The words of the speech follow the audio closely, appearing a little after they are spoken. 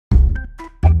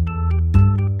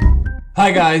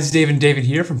Hi guys, David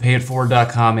here from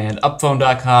Payette4.com and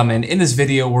Upphone.com, and in this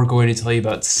video we're going to tell you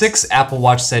about 6 Apple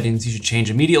Watch settings you should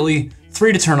change immediately,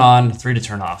 3 to turn on, 3 to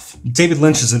turn off. David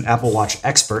Lynch is an Apple Watch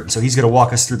expert, so he's going to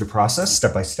walk us through the process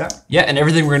step by step. Yeah, and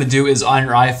everything we're going to do is on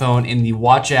your iPhone in the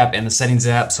Watch app and the Settings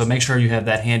app, so make sure you have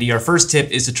that handy. Our first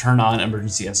tip is to turn on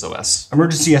Emergency SOS.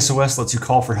 Emergency SOS lets you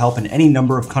call for help in any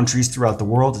number of countries throughout the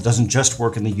world. It doesn't just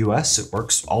work in the US, it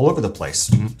works all over the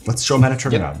place. Let's show them how to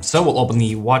turn it on. So we'll open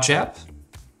the Watch app.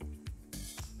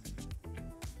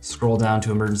 Scroll down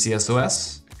to Emergency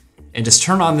SOS and just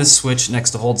turn on this switch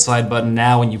next to hold side button.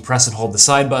 Now when you press and hold the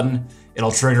side button,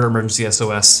 it'll trigger Emergency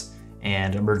SOS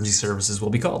and emergency services will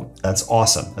be called. That's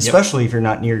awesome, especially if you're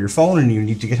not near your phone and you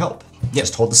need to get help.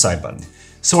 Just hold the side button.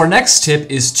 So our next tip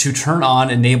is to turn on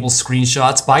Enable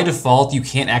Screenshots. By default, you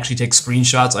can't actually take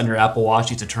screenshots on your Apple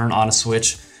Watch. You have to turn on a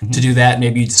switch to do that.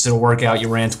 Maybe you just did a workout, you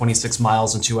ran 26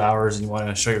 miles in 2 hours and you want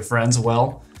to show your friends.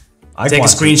 Well, take a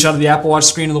screenshot of the Apple Watch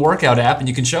screen of the workout app and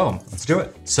you can show them. Let's do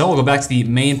it. So we'll go back to the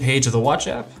main page of the Watch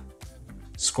app,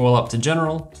 scroll up to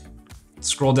General,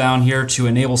 scroll down here to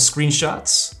Enable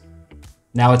Screenshots.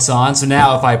 Now it's on. So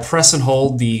now if I press and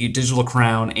hold the digital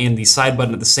crown and the side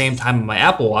button at the same time on my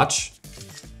Apple Watch,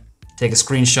 take a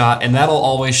screenshot, and that'll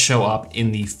always show up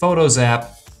in the Photos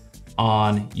app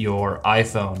on your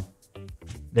iPhone.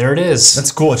 There it is.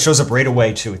 That's cool. It shows up right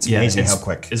away too. It's amazing how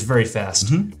quick. It's very fast.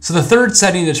 So the third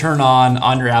setting to turn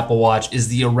on your Apple Watch is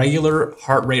the irregular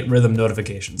heart rate rhythm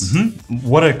notifications.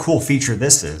 What a cool feature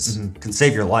this is. Can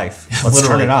save your life. Let's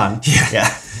turn it on. Yeah.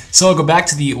 So I'll go back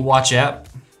to the Watch app,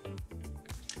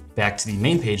 back to the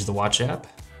main page of the Watch app,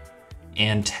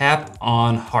 and tap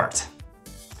on heart.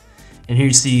 And here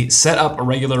you see set up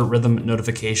irregular rhythm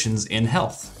notifications in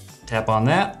health. Tap on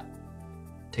that,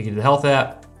 take you to the health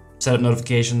app, set up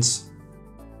notifications.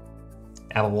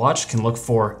 Apple Watch can look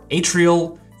for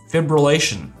atrial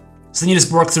fibrillation. So then you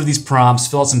just work through these prompts,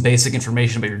 fill out some basic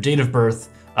information about your date of birth,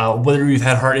 whether you've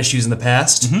had heart issues in the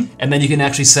past, and then you can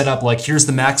actually set up like, here's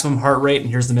the maximum heart rate and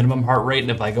here's the minimum heart rate,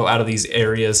 and if I go out of these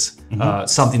areas,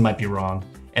 something might be wrong.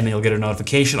 And then you'll get a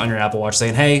notification on your Apple Watch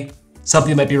saying, hey,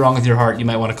 something might be wrong with your heart, you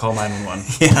might want to call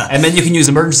 911. And then you can use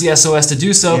Emergency SOS to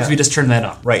do so, because we just turned that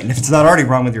on. Right, and if it's not already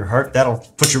wrong with your heart, that'll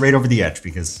put you right over the edge,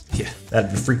 because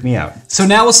that'd freak me out. So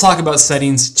now let's talk about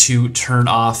settings to turn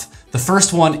off. The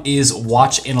first one is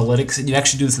Watch Analytics, and you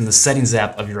actually do this in the Settings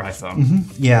app of your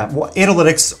iPhone. Yeah, well,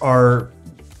 analytics are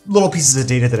little pieces of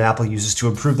data that Apple uses to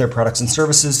improve their products and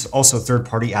services. Also,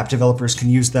 third-party app developers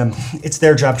can use them. It's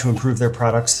their job to improve their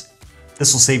products.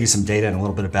 This will save you some data and a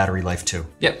little bit of battery life too.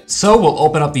 Yep, so we'll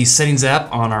open up the Settings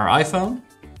app on our iPhone,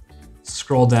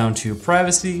 scroll down to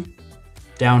Privacy,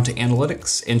 down to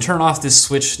Analytics, and turn off this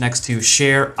switch next to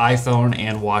Share iPhone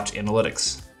and Watch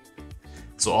Analytics.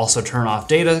 So also turn off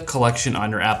data collection on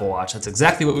your Apple Watch. That's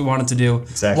exactly what we wanted to do.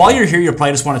 While you're here, you'll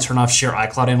probably just want to turn off Share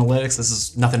iCloud Analytics. This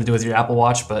has nothing to do with your Apple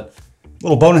Watch, but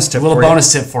little bonus tip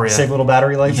for you. Save a little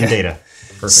battery life and data.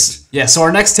 Perfect. Yeah, so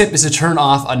our next tip is to turn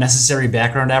off unnecessary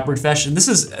background app refresh. And this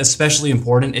is especially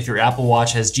important if your Apple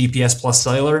Watch has GPS plus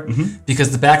cellular,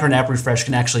 because the background app refresh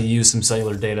can actually use some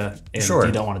cellular data, and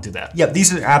you don't want to do that. Yep,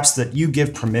 these are apps that you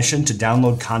give permission to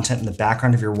download content in the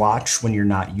background of your watch when you're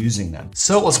not using them.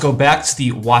 So let's go back to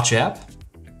the Watch app,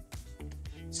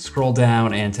 scroll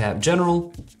down and tap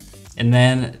General, and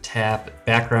then tap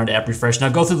Background App Refresh. Now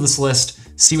go through this list,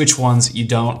 see which ones you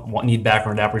don't need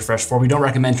background app refresh for. We don't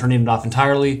recommend turning it off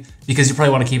entirely because you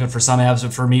probably want to keep it for some apps,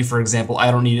 but for me, for example, I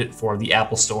don't need it for the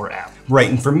Apple Store app. Right,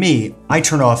 and for me, I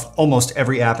turn off almost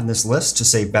every app in this list to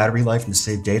save battery life and to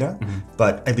save data,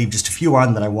 but I leave just a few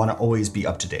on that I want to always be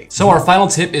up to date. So our final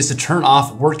tip is to turn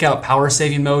off workout power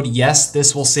saving mode. Yes,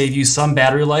 this will save you some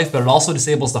battery life, but it also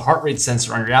disables the heart rate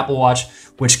sensor on your Apple Watch,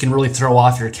 which can really throw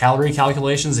off your calorie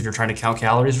calculations if you're trying to count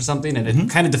calories or something, and it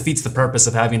kind of defeats the purpose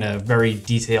of having a very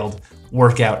detailed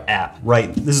workout app.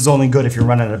 Right, this is only good if you're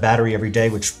running out of battery every day,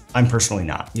 which I'm personally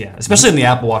not. Yeah, especially in the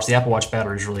Apple Watch. The Apple Watch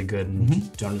battery is really good and you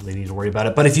don't really need to worry about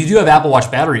it. But if you do have Apple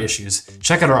Watch battery issues,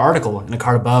 check out our article in the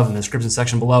card above in the description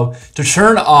section below to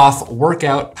turn off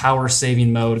workout power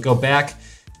saving mode. Go back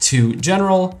to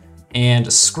General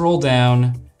and scroll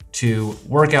down to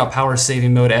workout power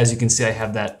saving mode. As you can see, I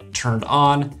have that turned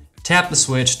on. Tap the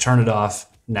switch, turn it off.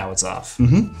 Now it's off.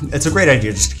 It's a great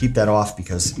idea just to keep that off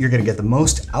because you're going to get the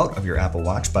most out of your Apple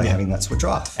Watch by having that switch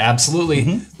off.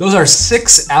 Absolutely. Those are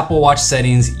 6 Apple Watch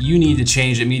settings you need to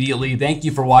change immediately. Thank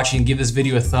you for watching. Give this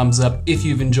video a thumbs up if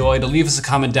you've enjoyed. Leave us a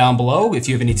comment down below if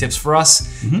you have any tips for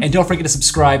us. And don't forget to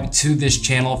subscribe to this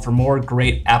channel for more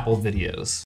great Apple videos.